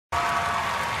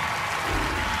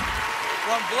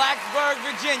from Blacksburg,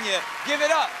 Virginia. Give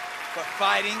it up for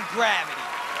fighting gravity.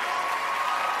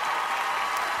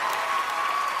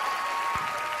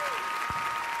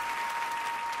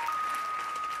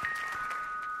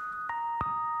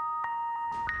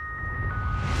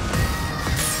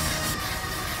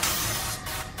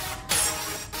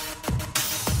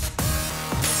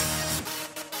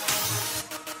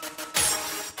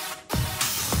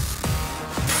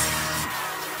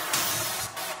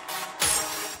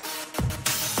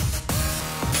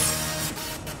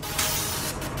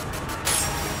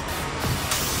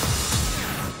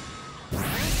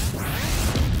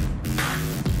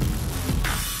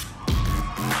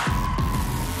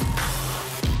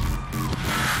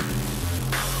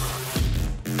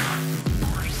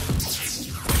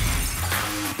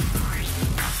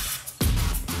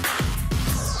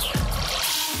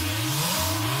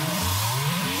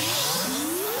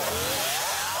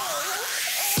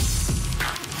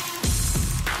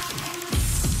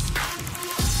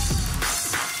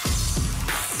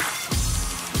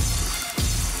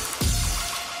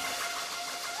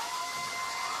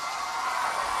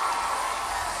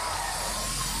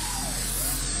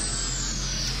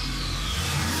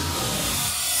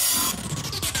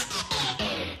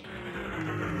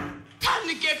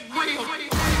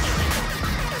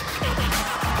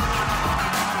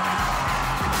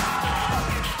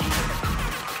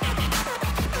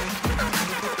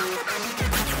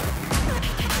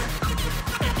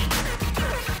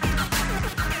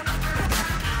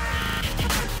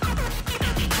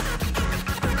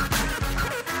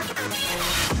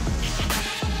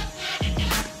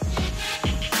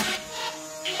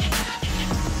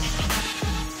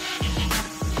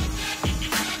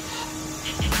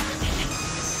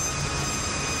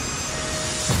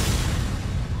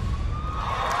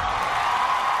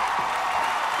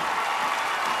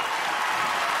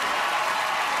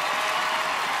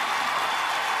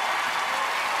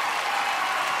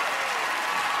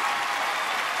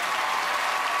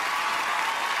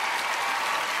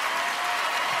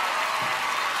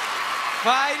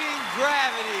 Fighting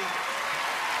gravity.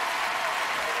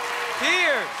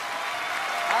 Cheers.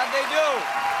 How'd they do?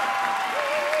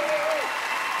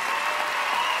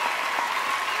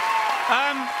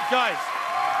 Guys.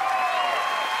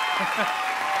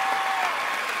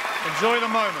 Enjoy the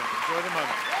moment. Enjoy the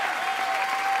moment.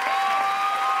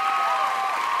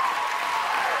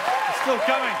 It's still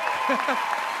coming.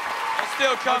 It's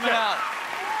still coming out.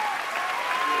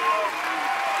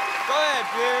 Go ahead,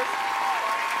 Pierce.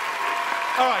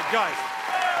 All right, guys.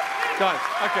 Guys,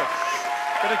 okay.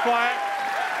 Bit of quiet.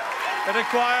 Bit of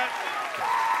quiet.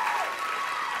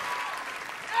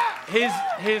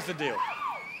 Here's the deal.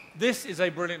 This is a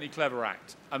brilliantly clever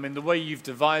act. I mean, the way you've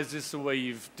devised this, the way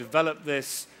you've developed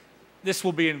this, this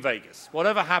will be in Vegas.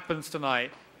 Whatever happens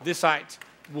tonight, this act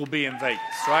will be in Vegas,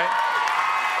 right?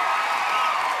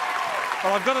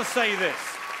 But I've got to say this.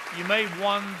 You made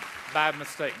one bad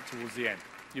mistake towards the end.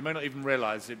 You may not even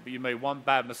realize it, but you made one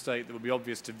bad mistake that would be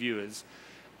obvious to viewers.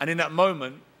 And in that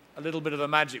moment, a little bit of the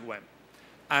magic went.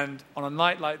 And on a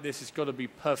night like this, it's got to be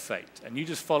perfect. And you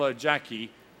just followed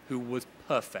Jackie, who was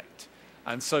perfect.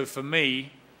 And so for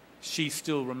me, she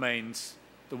still remains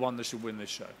the one that should win this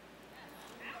show.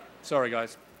 Sorry,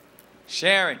 guys.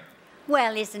 Sharon.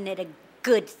 Well, isn't it a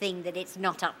good thing that it's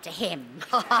not up to him?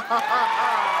 I'm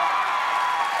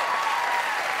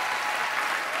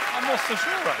not so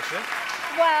sure, actually.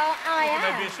 Well, I am.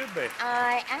 Maybe it should be.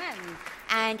 I am.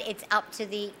 And it's up to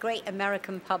the great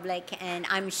American public, and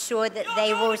I'm sure that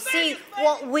they will see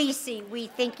what we see. We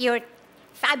think you're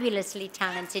fabulously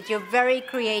talented. You're very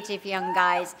creative young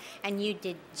guys, and you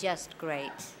did just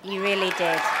great. You really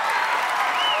did.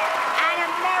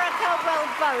 And America will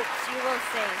vote, you will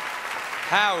see.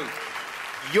 Howie.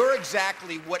 You're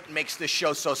exactly what makes this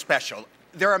show so special.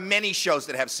 There are many shows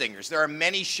that have singers. There are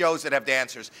many shows that have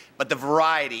dancers. But the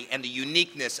variety and the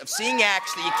uniqueness of seeing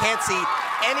acts that you can't see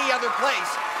any other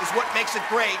place is what makes it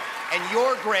great. And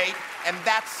you're great. And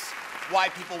that's why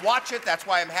people watch it. That's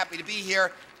why I'm happy to be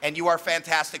here. And you are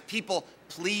fantastic. People,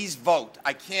 please vote.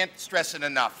 I can't stress it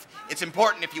enough. It's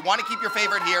important. If you want to keep your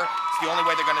favorite here, it's the only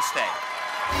way they're going to stay.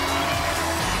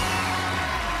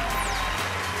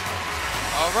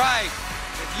 All right.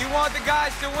 If you want the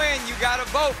guys to win, you got to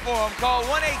vote for them. Call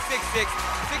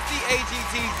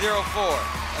 1-866-60-AGT-04.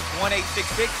 That's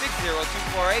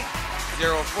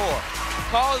 1-866-602-4804.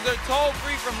 Calls are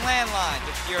toll-free from landlines.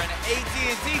 If you're an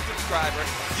AT&T subscriber,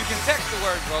 you can text the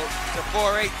word vote to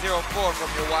 4804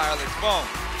 from your wireless phone.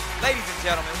 Ladies and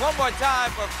gentlemen, one more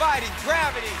time for Fighting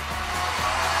Gravity.